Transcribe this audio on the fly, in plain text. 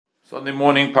Sunday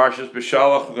morning, Parshas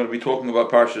B'Shalach. We're going to be talking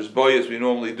about Parshas Boy as we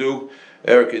normally do.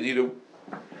 Eric Anita,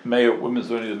 Mayor,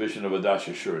 Women's Learning Division of Adash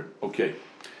Yeshurun. Okay.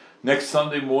 Next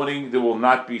Sunday morning, there will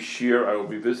not be Shir. I will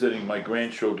be visiting my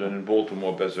grandchildren in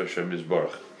Baltimore, Bez Hashem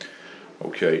Yisbarach.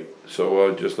 Okay,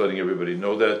 so just letting everybody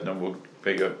know that, and then we'll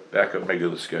make a backup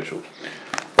regular schedule.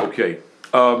 Okay.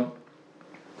 Let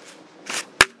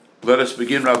us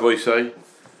begin, Rabbi Isai.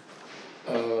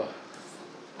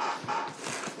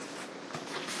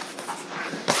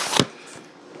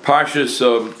 Parshas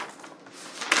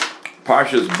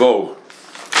Bo.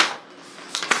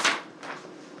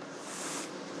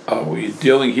 We're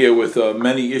dealing here with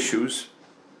many issues,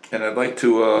 and I'd like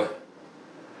to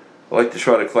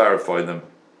try to clarify them.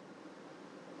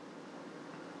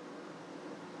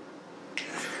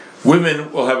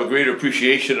 Women will have a greater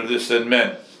appreciation of this than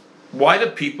men. Why do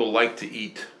people like to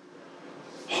eat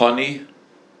honey,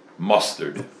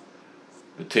 mustard,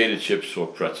 potato chips, or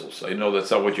pretzels? I know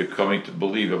that's not what you're coming to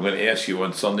believe. I'm going to ask you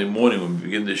on Sunday morning when we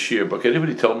begin this year, but can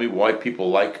anybody tell me why people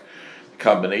like the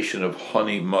combination of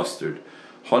honey, mustard?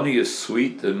 Honey is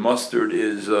sweet and mustard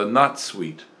is not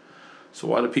sweet. So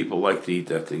why do people like to eat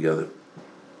that together?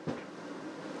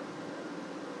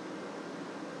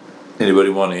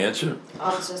 Anybody want to answer?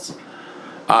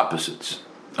 Opposites.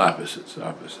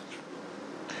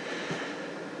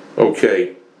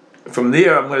 Okay. From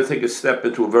there, I'm going to take a step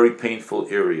into a very painful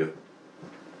area,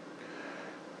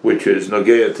 which is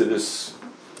Nogea to this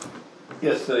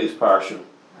yesterday's parsha.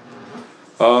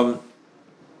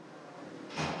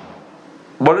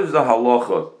 What is the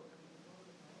halacha?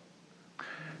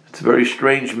 It's a very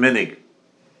strange minig.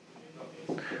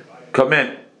 Come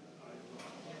in.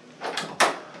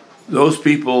 Those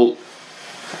people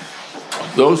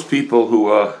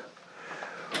who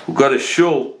got a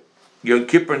shul Yom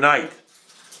Kippur night,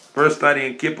 first night of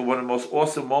Yom Kippur, one of the most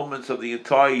awesome moments of the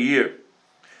entire year.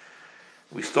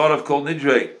 We start off Kol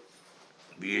Nidre,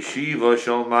 V'yeshiva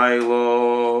shel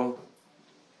Mailo,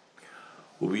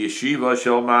 U'v'yeshiva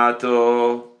shel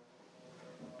Mato.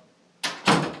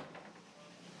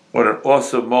 What an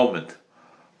awesome moment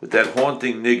with that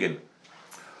haunting niggin.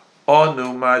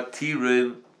 Anu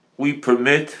matirin, we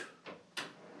permit.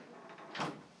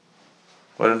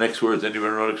 What are the next words?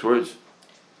 Anyone know the next words?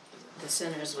 The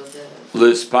sinners with the...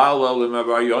 L'spalel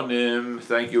l'mavayonim.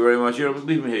 Thank you very much. You don't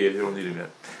leave me here. You don't need him yet.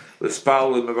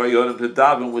 L'spalel l'mavayonim, to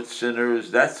daven with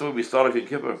sinners. That's when we start off in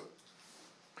Kippur.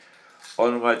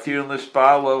 On matirin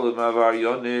l'spalel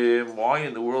l'mavayonim. Why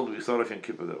in the world do we start off in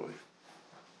Kippur that way?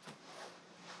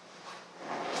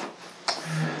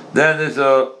 Then there's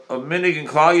a minig in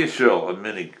Klal Yisrael. A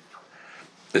minig.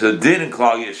 There's a din in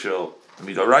Klal Yisrael.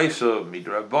 Midaraisa,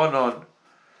 midrabanon.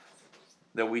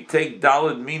 Then we take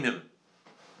Daled Minim.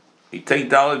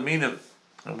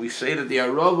 And we say that the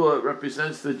Arava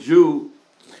represents the Jew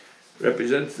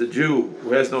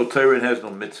who has no Torah and has no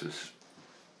mitzvahs.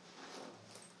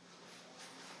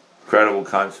 Incredible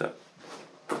concept.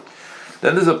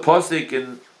 Then there's a pasuk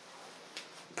in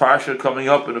Parsha coming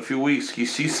up in a few weeks,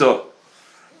 Kisisa,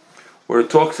 where it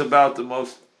talks about the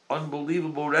most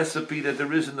unbelievable recipe that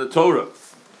there is in the Torah.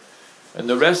 And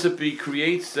the recipe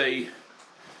creates a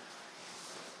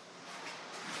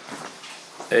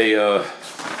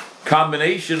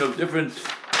combination of different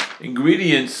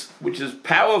ingredients, which is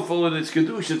powerful in its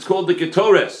kedusha. It's called the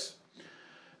ketores,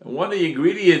 and one of the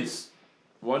ingredients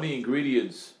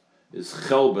is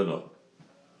chelbana.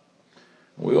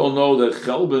 We all know that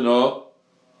chelbana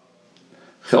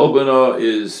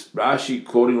is Rashi,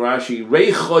 quoting Rashi,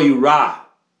 reichoy ra.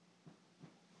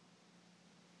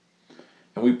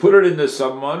 And we put it in the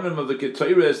Samanim of the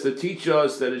Ketores to teach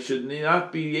us that it should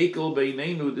not be Yekel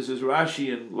Beinenu. This is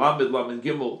Rashi and Lamed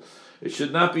Gimel. It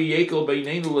should not be Yekel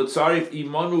Beinenu L'tzarif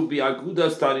Imanu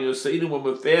Bi'agudas Tani Yoseinu when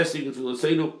we're fasting into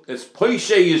Yoseinu. It's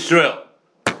Poishe Yisrael.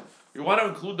 You want to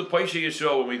include the Poishe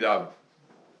Yisrael when we daven.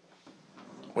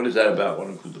 What is that about? I want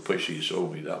to include the Poishe Yisrael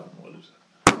when we daven.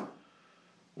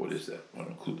 What is that? I want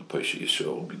to include the Poishe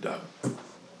Yisrael when we daven.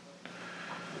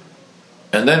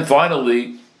 And then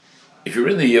finally, if you're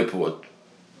in the airport,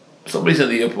 somebody's in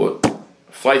the airport,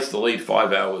 flight's delayed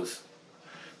 5 hours.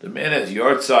 The man has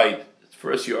yahrzeit, his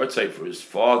first yahrzeit for his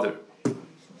father.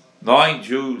 9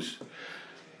 Jews.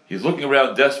 He's looking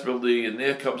around desperately, and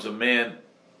there comes a man,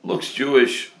 looks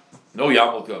Jewish, no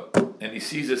yarmulke, and he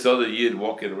sees this other Yid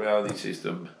walking around. He says to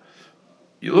him,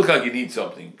 "You look like you need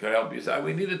something. Can I help you?" He says,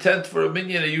 "We need a tent for a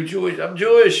minyan. Are you Jewish?" "I'm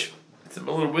Jewish. It's the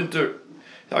middle of winter.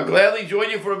 I'll gladly join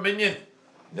you for a minyan."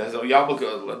 He has no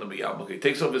yarmulke, let him be yarmulke. He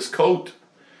takes off his coat,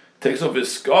 takes off his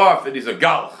scarf, and he's a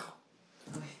galach.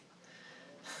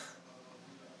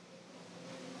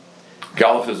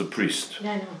 Galach is a priest.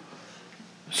 Yeah, I know.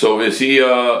 So is he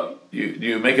Do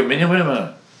you make a minyan with him or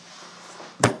not?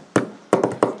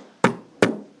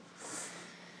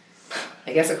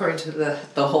 I guess according to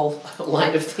the whole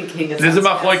line of thinking, There's a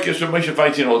machlokes from Moshe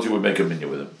Feinstein holds you would make a minyan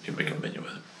with him. You make a minyan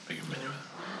with him. Make a minyan with him.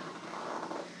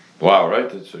 Wow, right?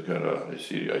 It's a kind of I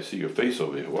see your face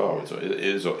over here. Wow, it's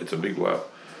a big wow.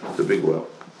 It's a big wow.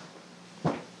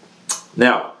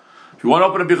 Now, if you want to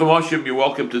open a big Chumash, you're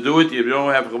welcome to do it. If you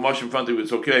don't have a Chumash in front of you,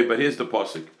 it's okay. But here's the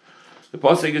pasuk. The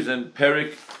pasuk is in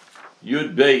Perik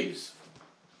Yud Beis.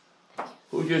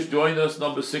 Who just joined us?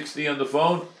 Number 60 on the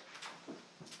phone.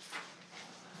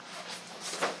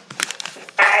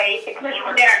 Hi, it's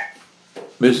Mrs. Mayer.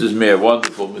 Mrs. Mayer,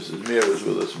 wonderful. Mrs. Mayer is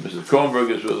with us. Mrs. Kronberg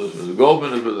is with us. Mrs.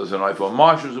 Goldman is with us. And iPhone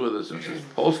Marsh is with us. And Mrs.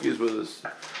 Polsky is with us.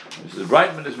 Mrs.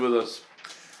 Reitman is with us.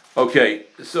 Okay,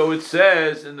 so it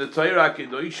says in the Torah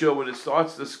Kedoshah when it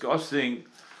starts discussing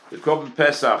the Korban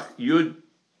Pesach, Yud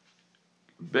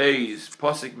Beis,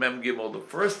 Pasuk Mem Gimel, the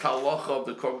first halacha of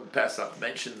the Korban Pesach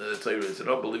mentioned in the Torah is an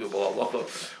unbelievable halacha,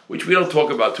 which we don't talk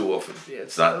about too often.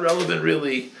 It's not relevant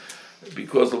really,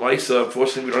 because the Maisa,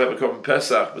 unfortunately, we don't have a Korban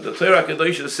Pesach. But the Torah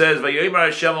Kedoshah says, "Vayomer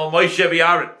Hashem al Moshe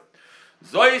v'Aaron,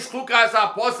 Zois chukas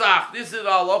haposach." This is the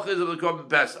halachas of the Korban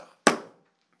Pesach.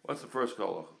 What's the first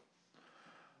halacha?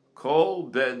 Kol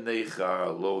ben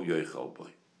nechar lo yochal boy.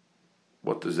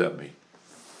 What does that mean?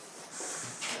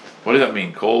 What does that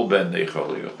mean? Kol ben nechar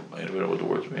lo yochal boy. Anybody know what the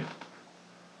words mean?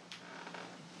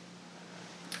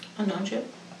 A non-Jew?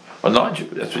 A non-Jew.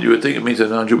 That's what you would think. It means a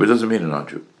non-Jew, but it doesn't mean a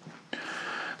non-Jew.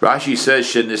 Rashi says,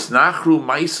 "Shenisnachru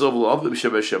ma'asav l'avim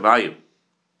shebashamayim.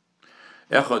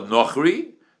 Echad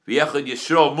nochri v'echad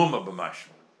yisrael muma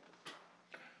b'mashma."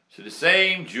 So the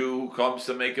same Jew comes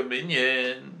to make a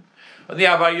minyan. And the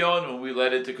Avayon, when we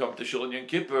let it to come to Shul and Yom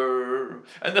Kippur,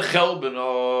 and the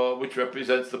Chelbana, which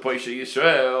represents the Poisha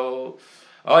Yisrael.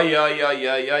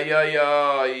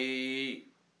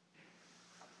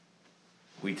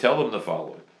 We tell them the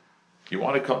following: you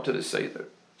want to come to the Seder?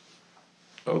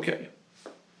 Okay.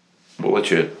 We'll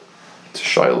let you. It's a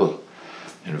Shiloh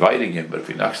inviting him, but if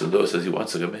he knocks the door and says he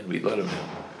wants to come in, we let him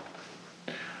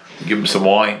in. We give him some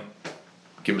wine,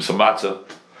 give him some matzah,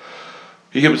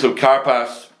 we give him some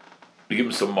karpas. We give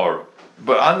him some more.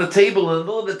 But on the table, in the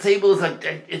middle of the table,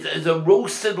 it's a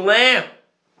roasted lamb.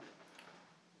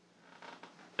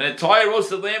 An entire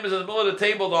roasted lamb is in the middle of the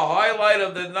table. The highlight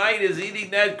of the night is eating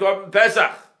that Korban Pesach.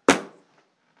 And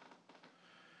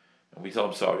we tell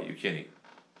him, sorry, you can't eat.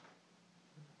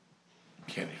 You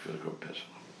can't eat for the Korban Pesach.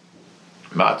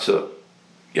 Matzah,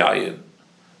 yayin,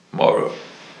 mora,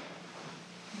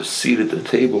 the seat at the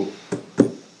table.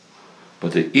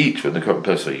 But to eat for the Korban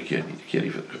Pesach, you can't eat. You can't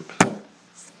eat for the Korban Pesach.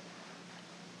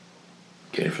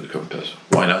 Can't eat for the Korban Pesach.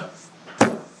 Why not?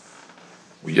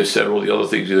 We just said all the other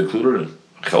things you included in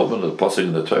Chelban, the Pasuk,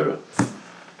 and the Torah.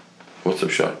 What's the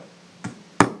pshat?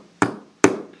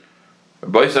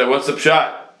 Everybody say, what's the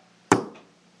pshat?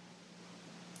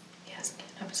 Yes,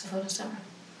 can't have a Savoda Summer.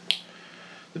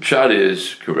 The pshat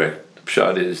is correct. The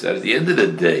pshat is that at the end of the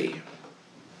day,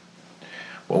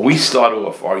 when we start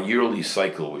off our yearly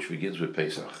cycle, which begins with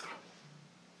Pesach,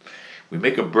 we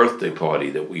make a birthday party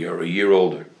that we are a year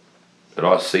older. At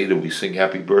our Seder, we sing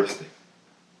happy birthday.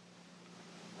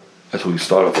 That's when we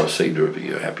start off our Seder every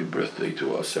year. Happy birthday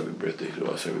to us, happy birthday to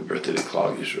us, happy birthday to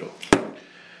Klal Yisrael.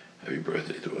 Happy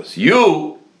birthday to us.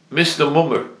 You, Mr.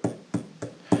 Mummer,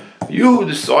 you who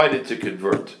decided to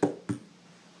convert.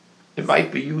 It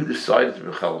might be you who decided to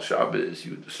Mechal Shabbos,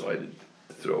 you decided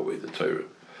to throw away the Torah.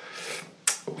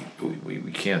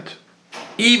 We can't.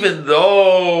 Even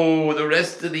though the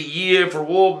rest of the year, for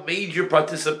all major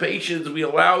participations, we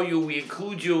allow you, we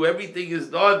include you, everything is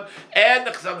done. And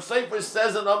the Chassam Sofer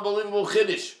says an unbelievable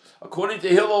chiddush. According to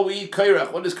Hillel, we eat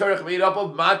kairach. What is kairach made up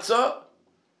of? Matzah,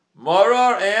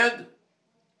 maror, and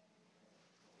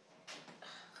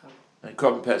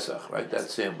Korban Pesach, right? That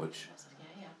sandwich.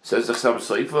 Says the Chassam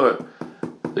Sofer.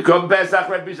 The Korban Pesach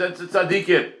represents the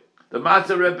tzaddikim. The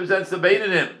matzah represents the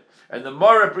beinanim. And the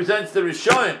mar represents the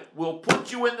Rishonim. We'll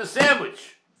put you in the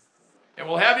sandwich. And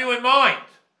we'll have you in mind.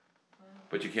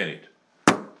 But you can't eat.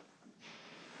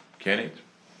 Can't eat.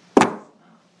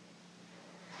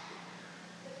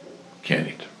 Can't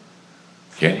eat.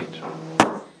 Can't eat.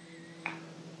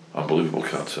 Unbelievable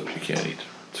concept. You can't eat.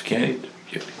 So can't eat.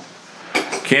 Can't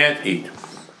eat. Can't eat.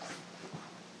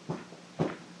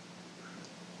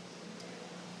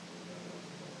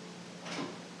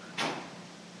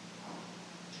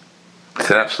 It's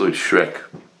an absolute Shrek.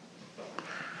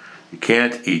 You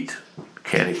can't eat.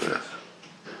 Can't eat with us.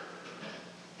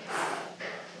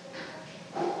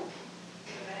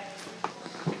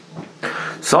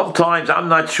 Sometimes, I'm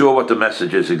not sure what the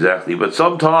message is exactly, but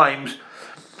sometimes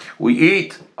we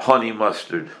eat honey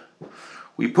mustard.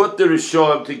 We put the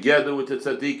Rishonim together with the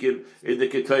Tzaddikim in the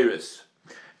Ketores,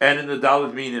 and in the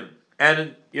Daled Minim, and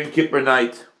in Yom Kippur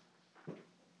night,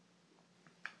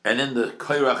 and in the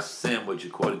Kairach sandwich,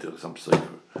 according to some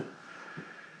sefer.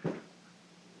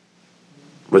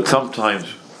 But sometimes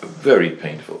very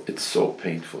painful. It's so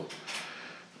painful.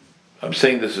 I'm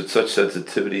saying this with such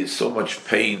sensitivity. It's so much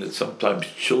pain that sometimes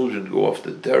children go off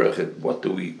the derech. And when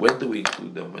do we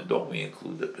include them? When don't we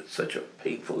include them? It's such a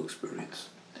painful experience.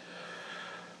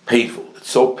 Painful. It's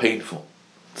so painful.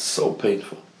 It's so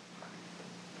painful.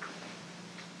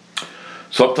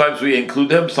 Sometimes we include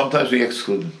them. Sometimes we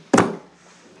exclude them.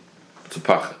 It's a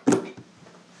pachad.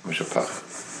 It's a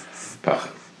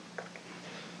pachad.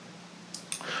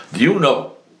 Do you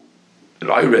know that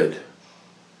I read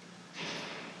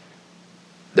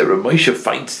that Rav Moshe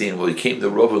Feinstein, when he came to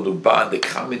Rav Luban, the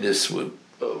communists would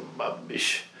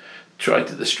trying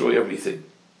to destroy everything?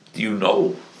 Do you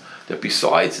know that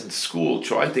besides in school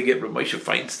trying to get Rav Moshe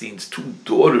Feinstein's two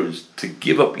daughters to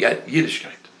give up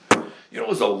Yiddishkeit? You know, it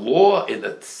was a law in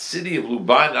the city of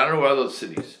Luban, I don't know other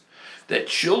cities, that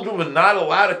children were not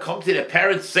allowed to come to their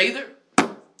parents' Seder?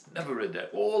 Never read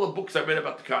that. All the books I read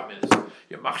about the communists,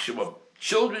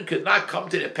 children could not come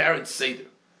to their parents' Seder.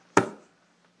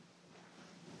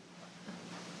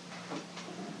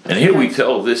 And here we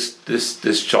tell this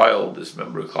child, this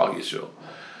member of Klal Yisrael,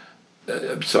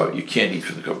 I'm sorry, you can't eat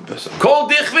from the Korban Pesach. Kol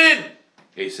dichvin!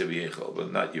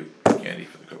 But not you. You can't eat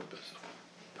from the Korban Pesach.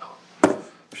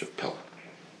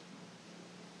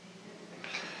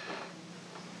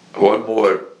 One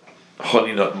more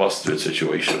honey nut mustard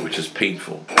situation, which is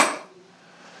painful.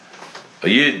 A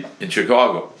Yid in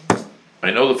Chicago.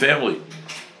 I know the family.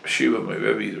 Shiva, my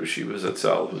Rebbe, Shiva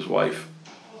Zatzal, his wife.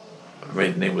 Her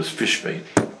name was Fishbane.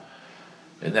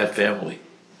 In that family,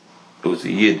 it was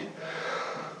a Yid.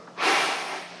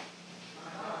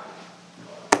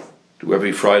 Do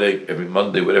every Friday, every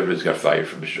Monday, whatever, he's got fired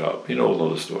from his job. You know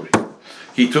the story.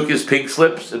 He took his pink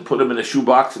slips and put them in a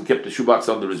shoebox and kept the shoebox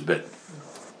under his bed.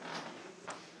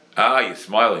 Ah, you're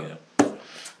smiling now.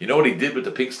 You know what he did with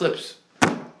the pink slips?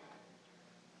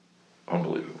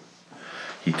 Unbelievable.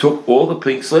 He took all the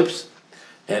pink slips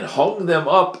and hung them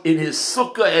up in his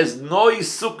sukkah as noise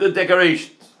sukkah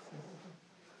decorations.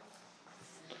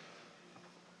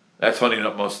 That's honey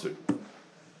nut mustard.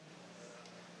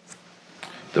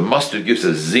 The mustard gives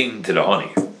a zing to the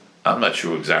honey. I'm not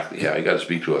sure exactly how. I got to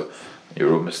speak to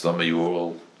your Mislama. You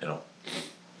all,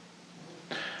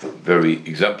 very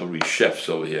exemplary chefs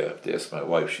over here. I have to ask my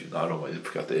wife. She's not on. I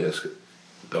forgot to ask her.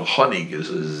 The honey gives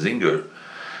a zinger.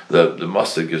 The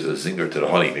mustard gives a zinger to the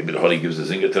honey. Maybe the honey gives a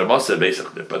zinger to the mustard,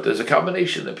 basically. But there's a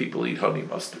combination that people eat honey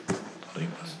mustard. Honey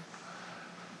mustard.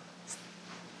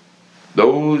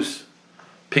 Those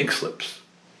pink slips,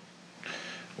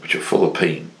 which are full of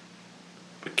pain,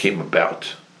 came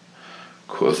about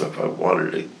because if I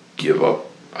wanted to give up,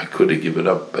 I could have given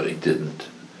up, but I didn't.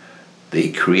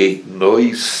 They create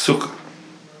noise sukkah.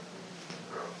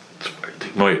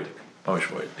 They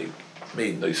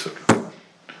made noise sukkah.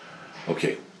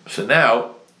 Okay, so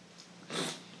now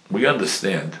we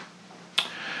understand.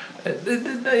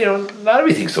 Not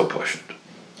everything's so poshut.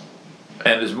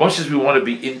 And as much as we want to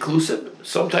be inclusive,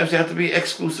 sometimes they have to be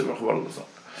exclusive.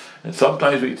 And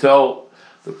sometimes we tell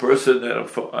the person that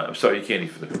I'm sorry, you can't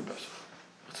eat for the Korban Pesach.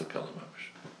 It's a pella,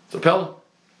 mamish. It's a pella.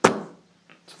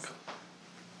 It's a pella.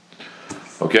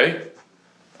 Okay,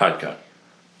 Adkan.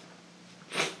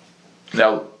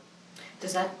 Now,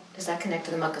 does that connect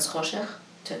to the Makas Choshech,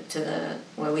 to the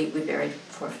where we buried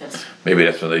 4/5? Maybe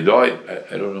that's when they died.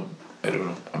 I don't know.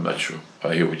 I'm not sure.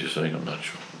 I hear what you're saying. I'm not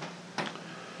sure.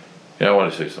 I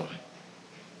want to say something.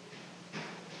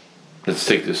 Let's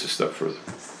take this a step further.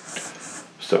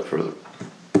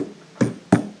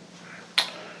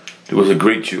 There was a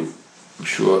great Jew. I'm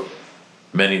sure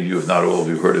many of you, if not all of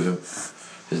you, heard of him.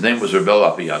 His name was Rebel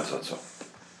Apiyan Zatzal.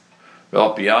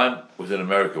 Rebel Apiyan was in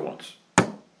America once.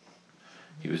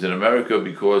 He was in America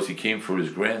because he came for his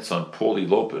grandson, Paulie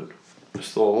Lopin. He's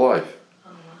still alive.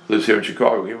 Lives here in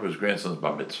Chicago. He came for his grandson's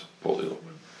bar mitzvah, Paulie Lopin.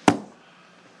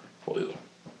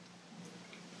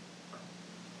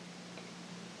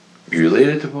 You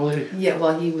related to Paulie? Yeah,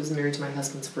 well, he was married to my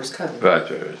husband's first cousin. Right.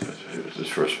 It was his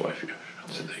first wife,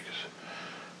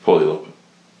 Paulie Lopin.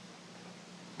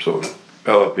 So,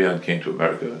 El Apiyan came to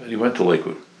America, and he went to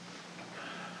Lakewood.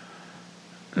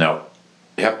 Now,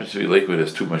 it happens to be Lakewood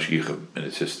has too much Yichum in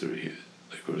its history.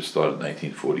 Lakewood was started in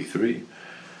 1943,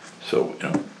 so,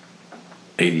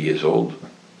 80 years old,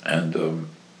 and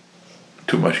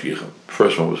too much Yichum.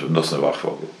 First one was from Nosson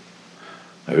Wachvogel,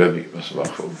 my Rebbe, Nosson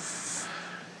Wachvogel.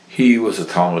 He was a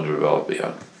Talmud of Rebbe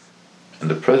Apiyan, And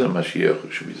the present Mashiach,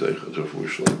 who should be Zeicha to Refuah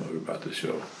Shalema, we're about to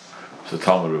show, is the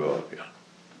Talmud of Alapian.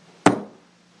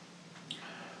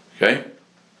 Okay?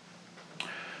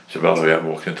 So, we have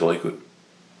walked into Lakewood.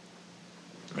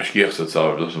 Mashiach said,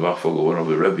 "Salve, das ist Wachvogel, one of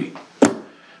the Rebbe.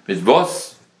 Mit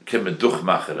was can man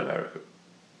durchmachen in America?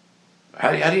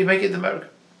 How do you make it in America?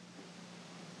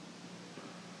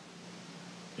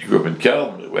 You grew up in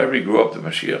Kelm, wherever you grew up, the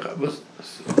Mashiach was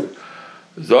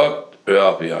Zot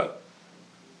Alapian.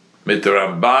 Mit der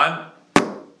Ramban,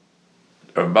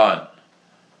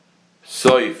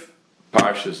 Soif,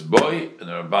 Parshas Boy, and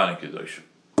the Ramban in Kedoshim.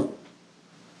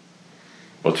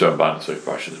 What's Ramban and Soif,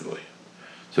 Parshas Boy?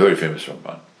 It's a very famous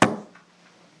Ramban.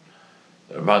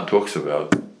 The Ramban talks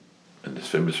about, in this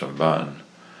famous Ramban,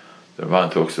 the Ramban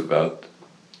talks about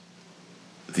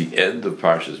the end of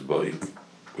Parshas Boy,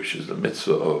 which is the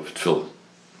mitzvah of Tefillin.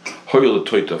 Hoyle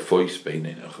toita fois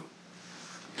beineinechem.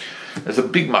 There's a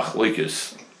big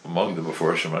machlokes among the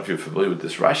Meforshim. I don't know if you're familiar with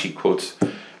this. Rashi quotes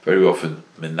very often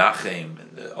Menachem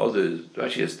and the others.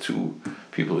 Rashi has two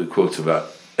people who quotes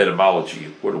about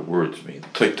etymology, what do words mean.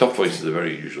 Toitofos is a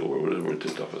very usual word. What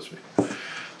does the word toitofos mean?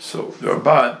 So the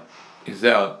Ramban is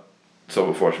down,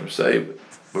 some Meforshim say, but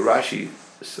Rashi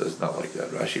says not like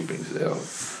that. Rashi brings down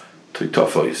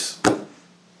toitofos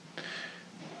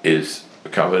is a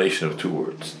combination of two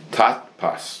words. Tat,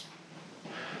 pas.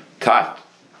 Tat.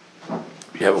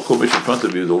 You have a Chumash in front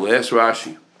of you, the last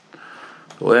Rashi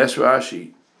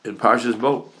in Parshas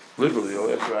Bo, literally the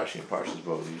last Rashi in Parshas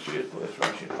Bo. Do you see it? The last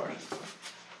Rashi in Parshas Bo.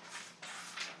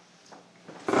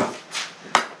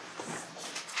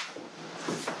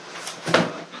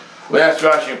 Last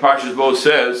Rashi in Parshas Bo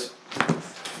says,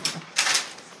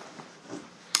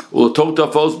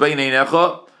 "U'totafos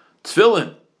beineinecha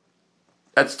tefillin."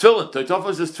 That's tefillin.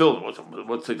 Toitofos is tefillin.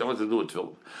 What's toitofos to do with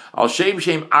tefillin? Al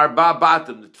shem arba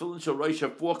batim. The tefillin shall reach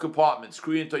have 4 compartments.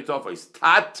 Korean toitofos.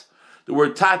 Tat. The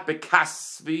word tat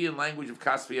bekasvi in language of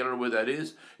kasvi. I don't know where that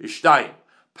is. Ishtayim.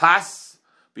 Pas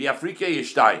biafrike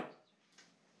ishtayim.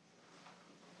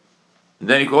 And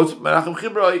then he quotes Menachem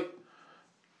Chibroi,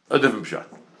 a different pshat.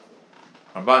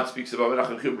 Ramban speaks about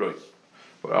Menachem Chibroi.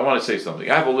 But I want to say something.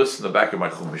 I have a list in the back of my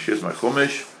Chumash. Here's my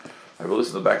Chumash. I have a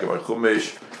list in the back of my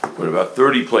Chumash with about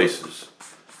 30 places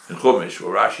in Chumash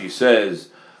where Rashi says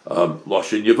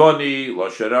Loshen Yevoni,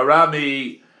 Loshen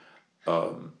Arami,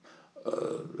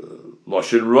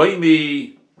 Loshen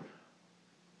Roimi,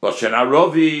 Loshen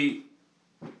Arovi,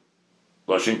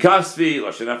 Loshen Kasvi,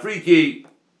 Loshen Afriki.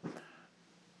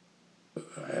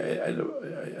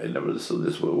 I never listened to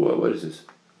this. What is this?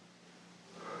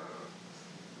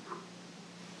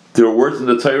 There are words in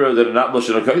the Torah that are not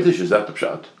Loshen HaKodesh. Is that the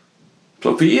pshat?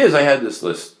 So for years I had this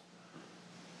list.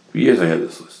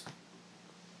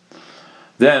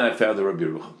 Then I found the Rabbi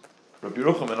Yerucham. Rabbi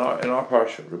Yerucham in our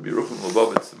parsha. Rabbi Yerucham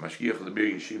Lubavitz, the Mashgiach of the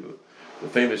Bir Yeshiva, the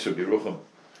famous Rabbi Yerucham.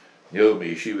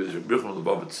 Yomi Yeshiva. Rabbi Yerucham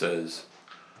Lubavitz says,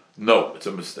 no, it's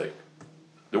a mistake.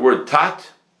 The word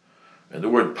tat and the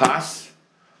word pas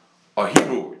are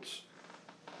Hebrew words.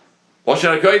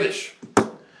 Loshen HaKodesh.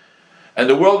 And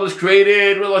the world was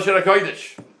created with Loshen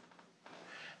HaKodesh.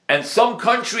 And some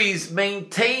countries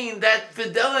maintain that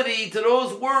fidelity to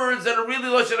those words that are really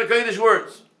Loshen HaKodesh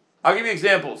words. I'll give you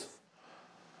examples.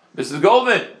 Mrs.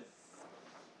 Goldman,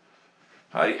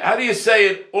 how do you say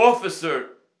an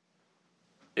officer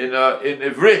in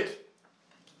Ivrit?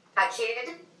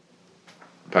 Pakid.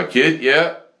 Pakid,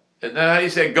 yeah. And then how do you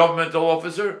say governmental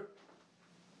officer?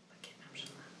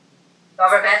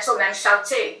 Governmental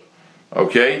Memshalti.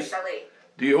 Okay.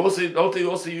 Memshali. Don't they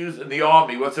also use in the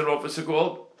army? What's an officer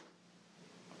called?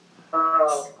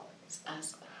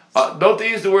 Don't they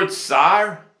use the word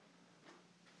sar?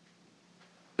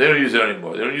 They don't use it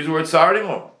anymore. They don't use the word sar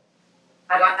anymore.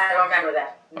 I don't remember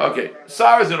that. Okay,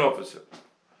 sar is an officer.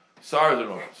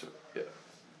 Yeah.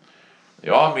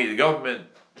 The army, the government.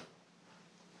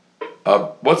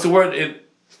 What's the word in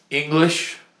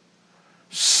English?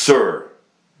 Sir.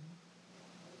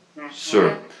 Mm-hmm.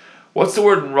 Sir. What's the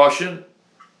word in Russian?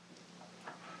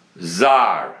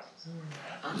 Tsar.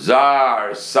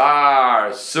 Tsar,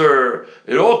 sar, sir.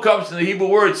 It all comes from the Hebrew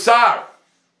word sar.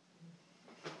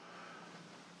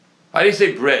 How do you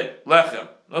say bread? Lechem.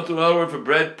 Another word for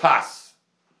bread, pas.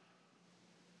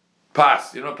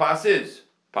 Pas. You know what pas is?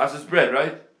 Pas is bread,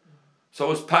 right?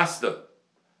 So is pasta.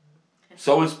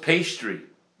 So is pastry.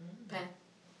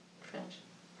 French.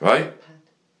 Right?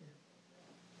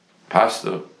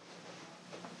 Pasta.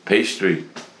 Pastry.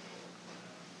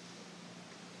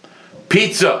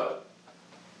 Pizza.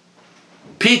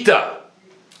 Pita.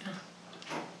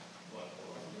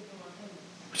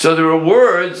 So there are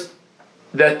words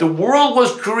that the world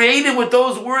was created with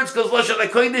those words because Lashon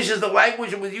HaKodesh is the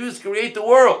language that was used to create the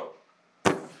world.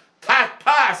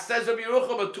 Tapas says Rabbi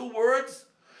Yerucham are two words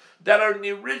that are in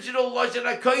the original Lashon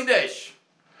HaKodesh.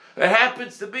 It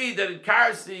happens to be that in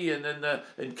Karsi and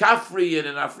in Kafri and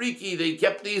in Afriki they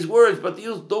kept these words, but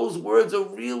those words are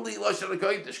really Lashon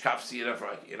HaKodesh, Kafsi and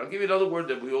Afriki. And I'll give you another word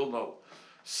that we all know.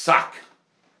 Sak.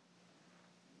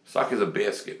 Sak is a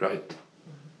basket, right?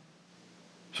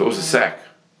 So it's a sack.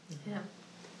 Yeah.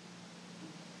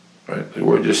 Right? The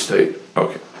word just stayed.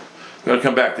 Okay. I'm going to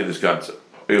come back to this concept.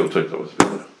 We'll take those.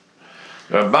 The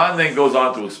Ramban then goes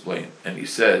on to explain, and he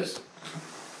says,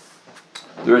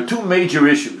 there are two major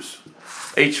issues.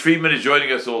 H. Friedman is joining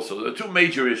us also. There are two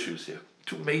major issues here.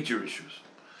 Two major issues.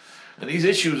 And these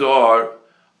issues are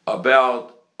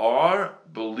about our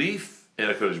belief in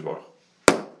HaKadosh Baruch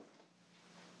Hu.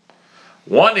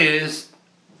 One is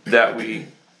that we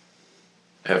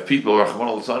have people, Rahman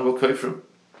al-Zan will kafir,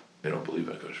 they don't believe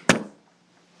in HaKadosh Baruch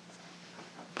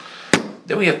Hu.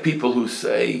 Then we have people who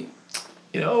say,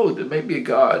 there may be a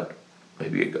God,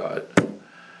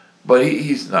 but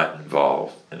he's not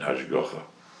involved in Hashgacha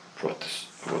Pratis,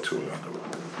 what's going on in the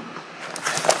world.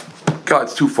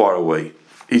 God's too far away.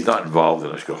 He's not involved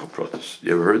in Hashgacha Pratis.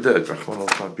 You ever heard that? Rahman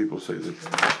al-Zan people say that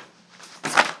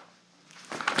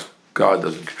God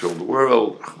doesn't control the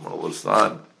world. Rahman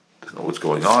al-Zan doesn't know what's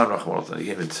going on. Rahman al-Zan, he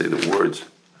can't even say the words.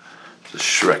 It's a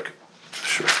Shrek.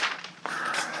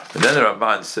 And then the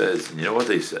Ramban says, and you know what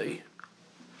they say?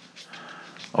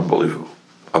 Unbelievable.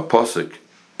 A pasuk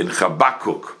in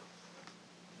Chabakuk.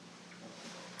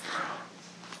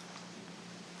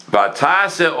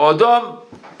 Vatase Odom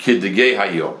Kidgei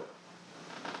Hayom.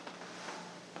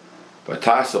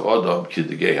 Vatase Odom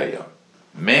Kidgei Hayom.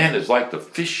 Man is like the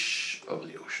fish of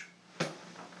the ocean.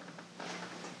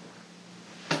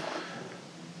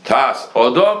 Tas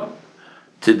Odom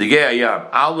Kidgei Hayom.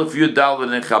 Aleph Yud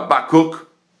Daled in Chabakuk.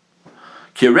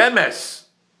 Kiremes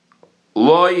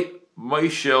Loi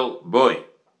Moishel Boy.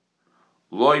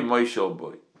 Loi Moishel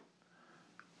Boy.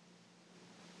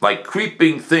 Like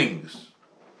creeping things.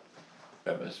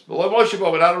 Remes. Loi Moishel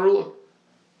Boy without a ruler.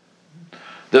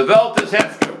 The Welt is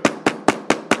hefker.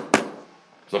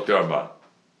 Look there, Ramban.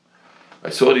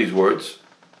 I saw these words.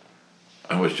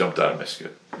 I almost jumped out of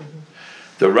Miska.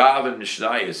 The Rav and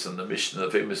Mishnayos and the Mishnah,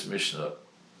 the famous Mishnah.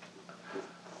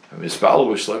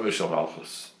 Mispalu Shlomo Shel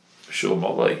Malchus. Shalom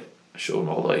Alei.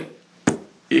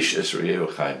 Ish Esrei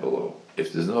Chaim below.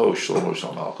 If there's no Shlomo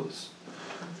Shel Malchus,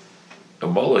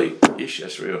 Amalei Ish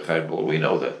Esrei Chaim below. We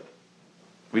know that.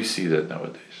 We see that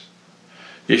nowadays.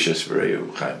 Ish Esrei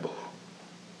Chaim below.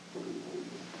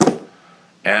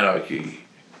 Anarchy,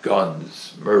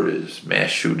 guns, murders, mass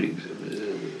shootings.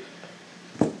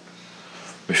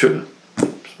 Meshuggah.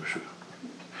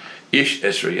 Ish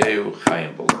Esrei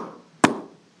Chaim below.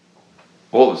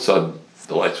 All of a sudden,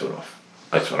 the lights went off.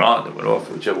 Lights went on, they went off,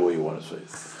 whichever way you want to say it.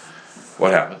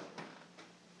 What happened?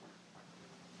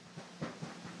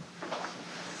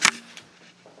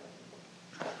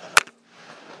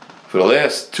 For the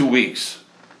last 2 weeks,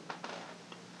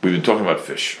 we've been talking about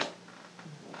fish.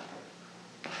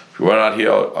 If you were not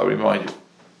here, I'll remind you.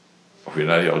 If you're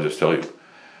not here, I'll just tell you.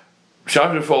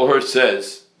 Shamshon Falhurst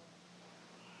says,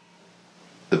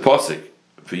 the pasuk,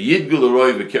 "V'yidgu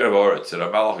l'roi v'kerev haaretz," and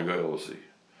Malach HaGoyel will see.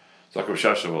 It's like Rosh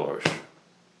Hashanah.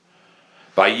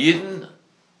 By Yidden,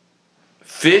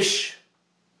 fish,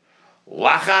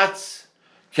 lachatz,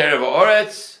 kerev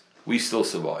haaretz, we still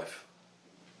survive.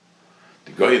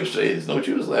 The Goyim say there's no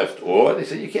Jews left, or they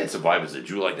say you can't survive as a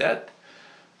Jew like that.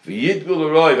 V'yidgu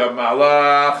l'roi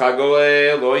v'malach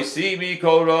hagoel lo yisi mi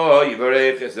kol roi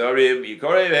yivarech esarim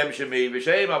yikorev hem shemi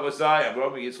v'shem avosai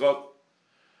Avram Yitzchok.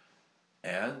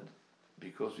 And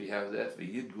because we have that,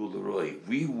 we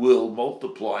will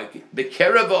multiply the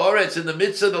Kerev Haaretz in the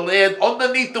midst of the land,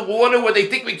 underneath the water where they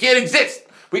think we can't exist.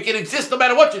 We can exist no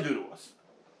matter what you do to us.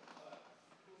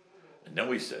 And then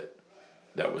we said,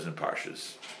 that was in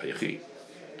Parshas Vayechi.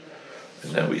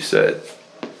 And then we said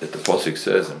that the Pasuk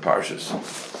says in Parshas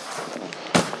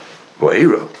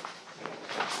Va'era,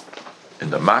 in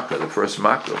the Makkah, the first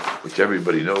Makkah, which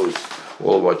everybody knows,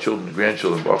 all of our children and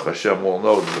grandchildren, Baruch Hashem, all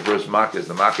know that the first Makkah is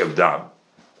the Makkah of Dam.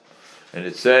 And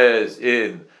it says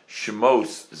in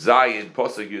Shemos, Zayin,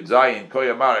 Pasuk Yud Zayin,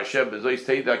 Koyamar Hashem, Bezois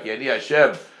Teidak Yani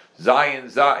Hashem, Zayin.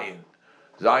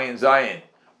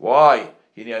 Why?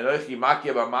 The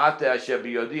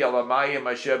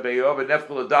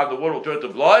water will turn to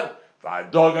blood.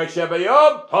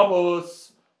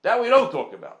 That we don't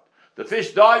talk about. The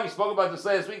fish died, we spoke about this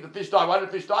last week, the fish died. Why did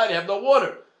the fish die? They have no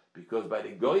water. Because by the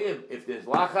Goyim, if there's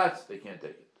lachatz, they can't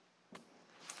take it.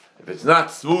 If it's not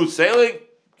smooth sailing,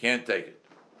 can't take it.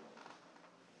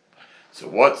 So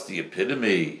what's the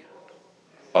epitome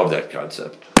of that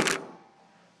concept?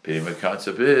 Epitome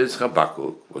concept is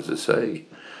Habakkuk. What does it say?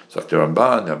 It's like the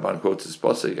Ramban quotes this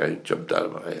pasuk. I jumped out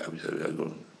of my head. I was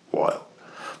going wild.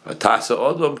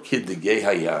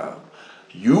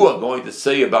 You are going to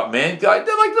say about mankind,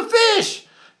 they're like the fish.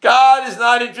 God is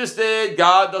not interested.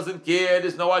 God doesn't care.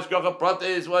 There's no hashgacha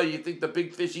pratis. Well, you think the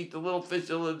big fish eat the little fish,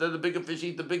 then the bigger fish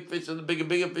eat the big fish, and the bigger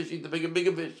fish eat the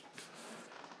bigger fish.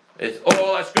 It's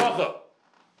all hashgacha.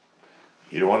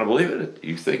 You don't want to believe it.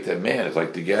 You think that man is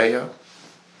like the Gaia.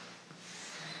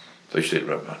 So you say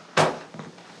Ramban.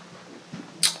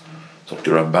 So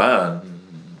the Ramban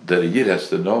that a Yid has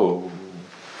to know.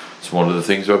 It's one of the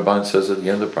things Ramban says at the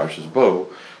end of Parshas Bo.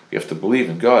 You have to believe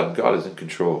in God, and God is in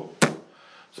control.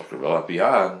 So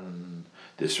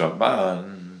this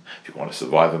Ramban, if you want to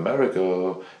survive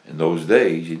America in those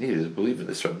days, you needed to believe in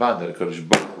this Ramban that HaKadosh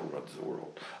Baruch Hu runs the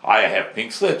world. I have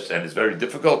pink slips, and it's very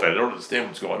difficult. I don't understand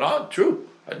what's going on. True,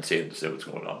 I didn't say I understand what's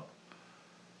going on.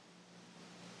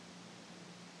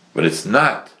 But it's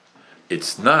not.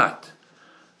 V'tase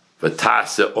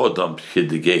odam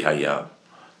chidegei hayam.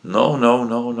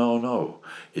 No.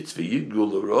 It's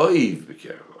v'yidgul roiv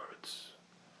b'kerev haaretz.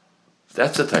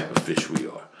 That's the type of fish we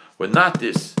are. We're not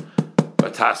this.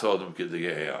 V'tase odam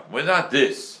chidegei hayam. We're not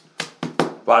this.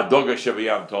 V'adoga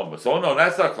sheviyam tomas. Oh no,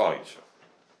 that's not Klal Yisrael.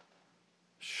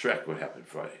 Shrek, what happened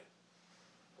Friday?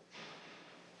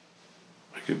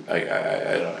 I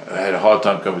had a hard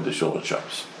time coming to Shul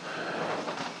Shabbos.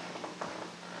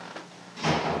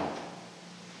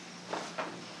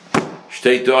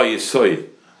 Shtei da Yisoid.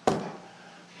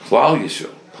 Klal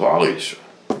Yisrael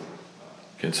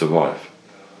can survive.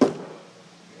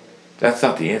 That's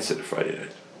not the answer to Friday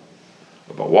night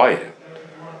about why it happened.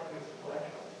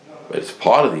 But it's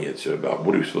part of the answer about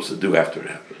what are we supposed to do after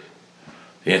it happens.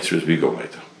 The answer is we go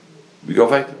weiter. We go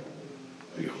weiter.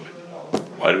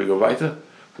 Why do we go weiter?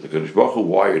 Because the Kadosh Baruch Hu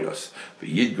wired us.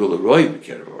 V'yidgul aroi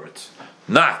b'kerev haaretz.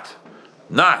 Not.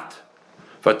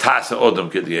 V'tasa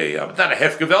odom k'diyayam. It's not a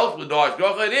hefgevelt with no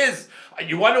hashgacha. It is. And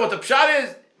you wonder what the pshat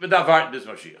is? V'dav harten is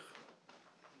Mashiach.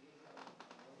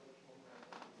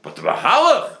 But the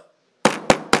Mahalach,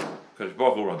 Kadosh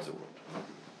Baruch Hu runs the world.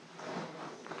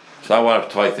 So I want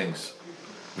to tie things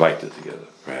weiter together,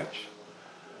 perhaps.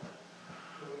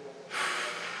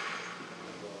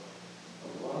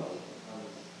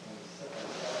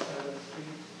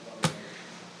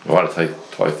 I want to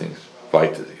tie things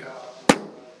weiter together.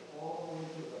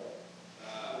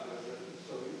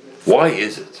 Why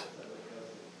is it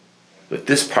that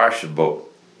this Parsha Bo,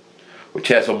 which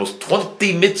has almost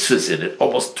 20 mitzvahs in it,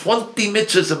 almost 20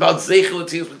 mitzvahs about Zeichel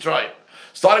L'Tzias Mitzrayim,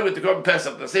 starting with the Korban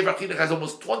Pesach, the Sefer Chinuch has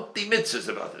almost 20 mitzvahs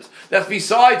about this. That's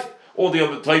besides all the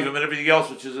other Tovim and everything else,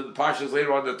 which is in the Parshas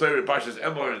later on, the Torah, in Parshas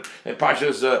Emor, and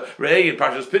Parshas Re'eh, and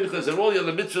Parshas Pinchas, and all the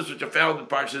other mitzvahs which are found in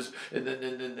Parshas, in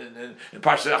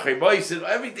Parshas Achrei Mos, and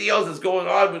everything else that's going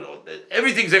on, but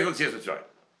everything's Zeichel L'Tzias Mitzrayim.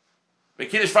 By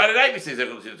Kiddush Friday night, we say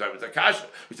Zeichel L'Tzias Mitzrayim. It's Akasha,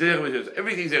 we say Zeichel L'Tzias Mitzrayim.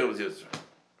 Everything's Zeichel L'Tzias Mitzrayim.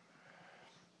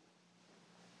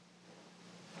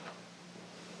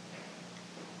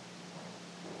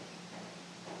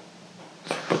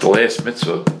 But the last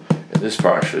mitzvah in this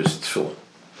parsha is tefillin.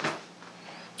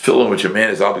 Tefillin, which a man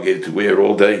is obligated to wear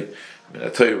all day. I mean, I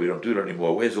tell you, we don't do it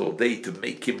anymore. Wears all day to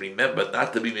make him remember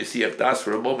not to be Mesiach Das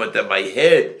for a moment. That my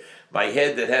head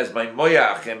that has my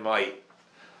moyach and my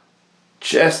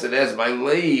chest that has my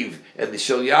lave, and the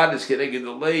shalyad is connected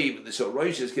the lave, and the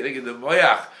shalrosh is connected the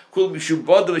moyach. Kul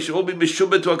mishubad, we should all be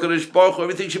mishubad to HaKadosh Baruch Hu.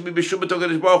 Everything should be mishubad to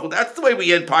HaKadosh Baruch Hu. That's the way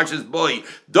we end Parshas Boy.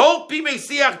 Don't be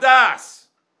Mesiach Das.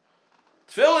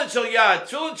 Tefillin shall yad,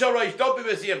 tefillin shall roish, don't be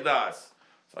Mesiach Das.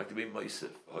 It's like to be Moisef.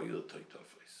 Oh, you look tight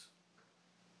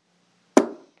face.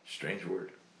 Strange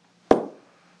word.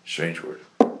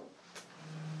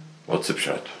 What's the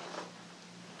pshat?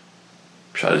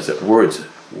 Pshat is that words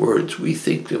we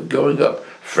think of going up.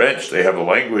 French, they have a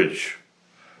language.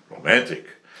 Romantic.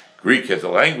 Greek has a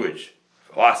language.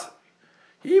 Philosophy.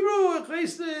 Hebrew, at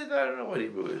least, I don't know what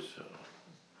Hebrew is.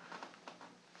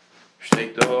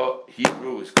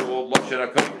 Hebrew is called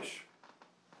Lashon HaKodesh.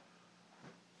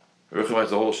 Rucham has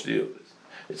the whole steal.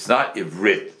 It's not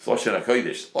Ivrit. It's Lashon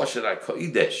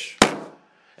HaKodesh.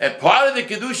 And part of the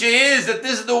Kedusha is that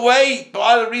this is the way,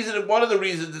 one of the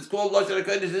reasons it's called Lashon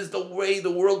HaKodesh is the way the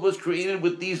world was created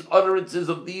with these utterances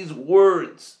of these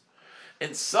words.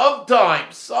 And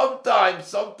sometimes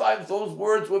those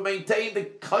words were maintained. The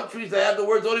countries that have the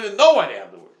words don't even know why they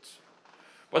have the words.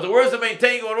 But the words are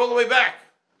maintained going all the way back.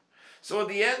 So at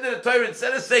the end of the Torah,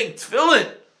 instead of saying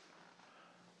tefillin,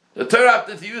 the Torah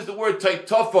happens to use the word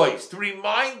taitofos to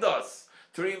remind us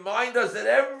to remind us that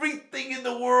everything in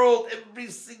the world, every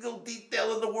single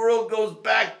detail in the world goes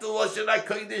back to Lashon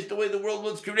HaKodesh, the way the world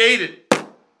was created.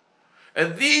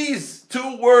 And these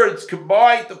two words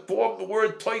combine to form the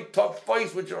word Toy Tov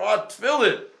Face, which are our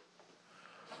tefillin.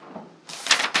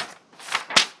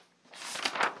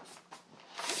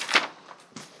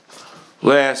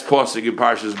 Last pasuk in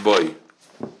Parshas Boy.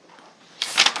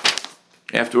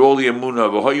 After all the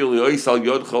emunah,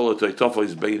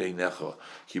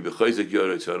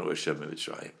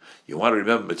 you want to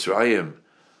remember Mitzrayim.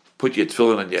 Put your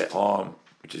tefillin on your arm,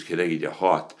 which is connected your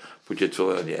heart. Put your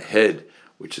tefillin on your head,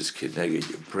 which is connected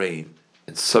your brain,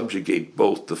 and subjugate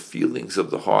both the feelings of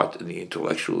the heart and the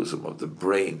intellectualism of the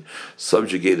brain.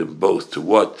 Subjugate them both to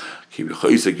what? Hashem,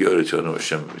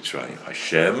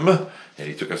 and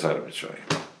He took us out of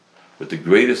Mitzrayim with the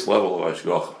greatest level of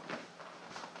Hashgacha.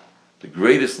 The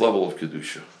greatest level of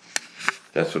Kedusha.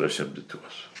 That's what Hashem did to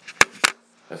us.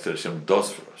 That's what Hashem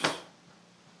does for us.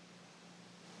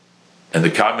 And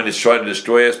the communists try to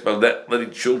destroy us by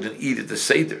letting children eat at the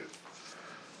Seder.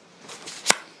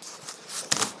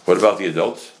 What about the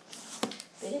adults?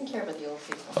 They didn't care about the old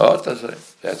people. Oh,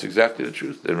 that's exactly the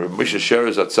truth. And Rav Moshe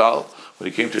Sherer Zatzal, when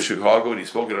he came to Chicago and he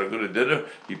spoke at our good dinner,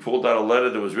 he pulled out a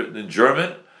letter that was written in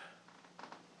German.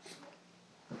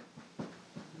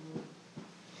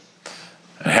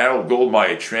 And Harold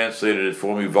Goldmeyer translated it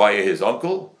for me via his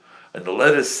uncle. And the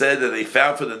letter said that they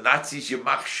found for the Nazis,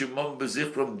 Yemach Shimon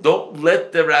B'Zichram, don't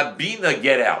let the Rabbina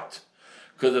get out.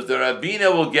 Because if the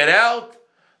Rabbina will get out,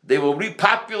 they will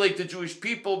repopulate the Jewish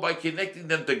people by connecting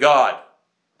them to God.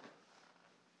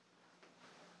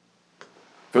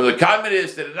 From the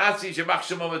communists to the Nazis, Yemach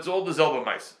Shimon, it's all the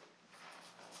Zelbermeister.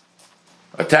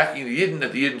 Attacking the Yidden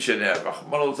that the Yidden shouldn't have.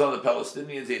 Rahman the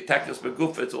Palestinians, they attack us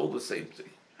Beguf, it's all the same thing.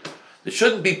 There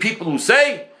shouldn't be people who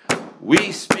say,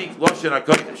 we speak Lashon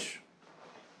HaKodesh.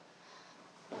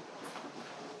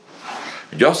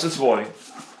 And just this morning,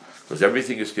 because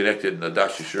everything is connected in the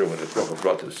Dash Yeshua when it's Bracha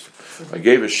Pratis, I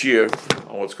gave a shir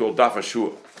on what's called Daf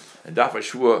HaShua. And Daf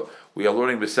HaShua, we are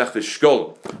learning Masechtas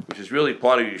Shkolim, which is really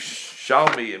part of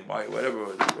Yerushalmi and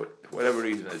whatever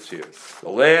reason it's here. The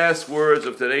last words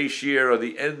of today's shir are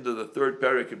the end of the third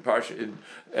parak in Parsha in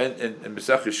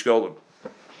Masechtas Shkolim.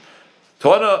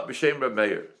 Tana b'shem Reb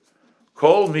Meir,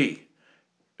 call me,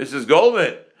 Mrs.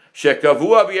 Goldman,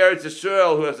 shekavua b'Eretz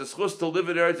Yisrael, who has the schus to live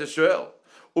in Eretz Yisrael,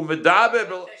 umedaber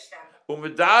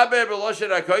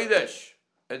b'Lashon HaKodesh,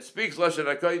 and speaks Lashon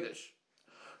HaKodesh.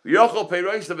 V'yochel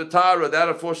peiros b'Tara, that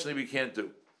unfortunately we can't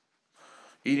do.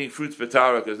 Eating fruits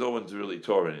b'Tara, because no one's really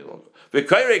Torah any longer.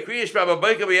 V'kairei Kriya Shema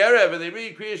b'Bayka b'Erev, and they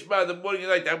read Kriya Shema in the morning and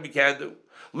night, that we can do.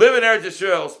 Live in Eretz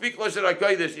Yisrael, speak Lashon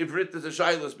HaKodesh, if written as a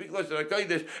Shaila, speak Lashon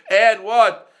HaKodesh, and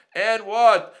what?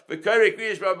 V'kairei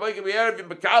Kriya Shema b'Bayka b'Erev, in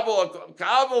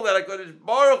Kabul, that HaKodesh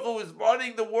Baruch Hu is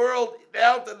running the world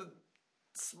down to the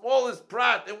smallest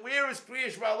prat. And where is Kriya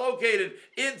Shema located?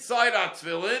 Inside our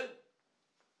tefillin.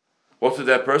 What's with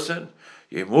that person?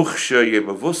 Yemuchsha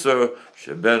Yemavusar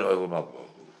Sheben Olam Haba.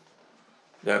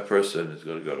 That person is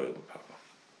going to go to Olam Haba.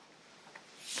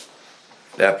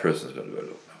 That person is going to go to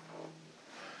Olam Haba.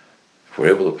 If we're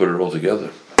able to put it all together.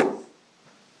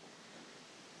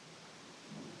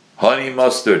 Honey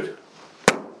mustard.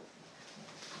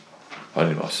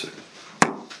 Honey mustard.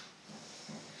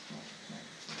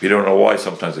 You don't know why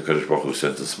sometimes the Kadosh Baruch Hu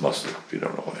sends us mustard. You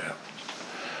don't know what happens.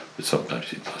 But sometimes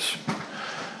He does.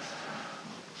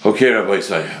 Okay, Rabbi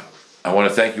Isaiah, I want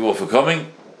to thank you all for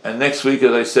coming. And next week,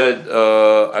 as I said,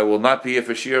 I will not be here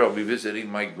for Shir. I'll be visiting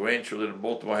my grandchildren in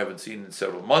Baltimore. I haven't seen in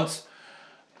several months.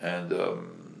 And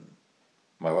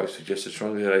my wife suggested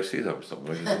strongly that I see them.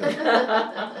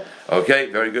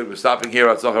 Okay, very good. We're stopping here.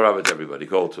 Atzlacha Rabbah, everybody.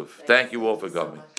 Kol Tov. Thank you all for coming.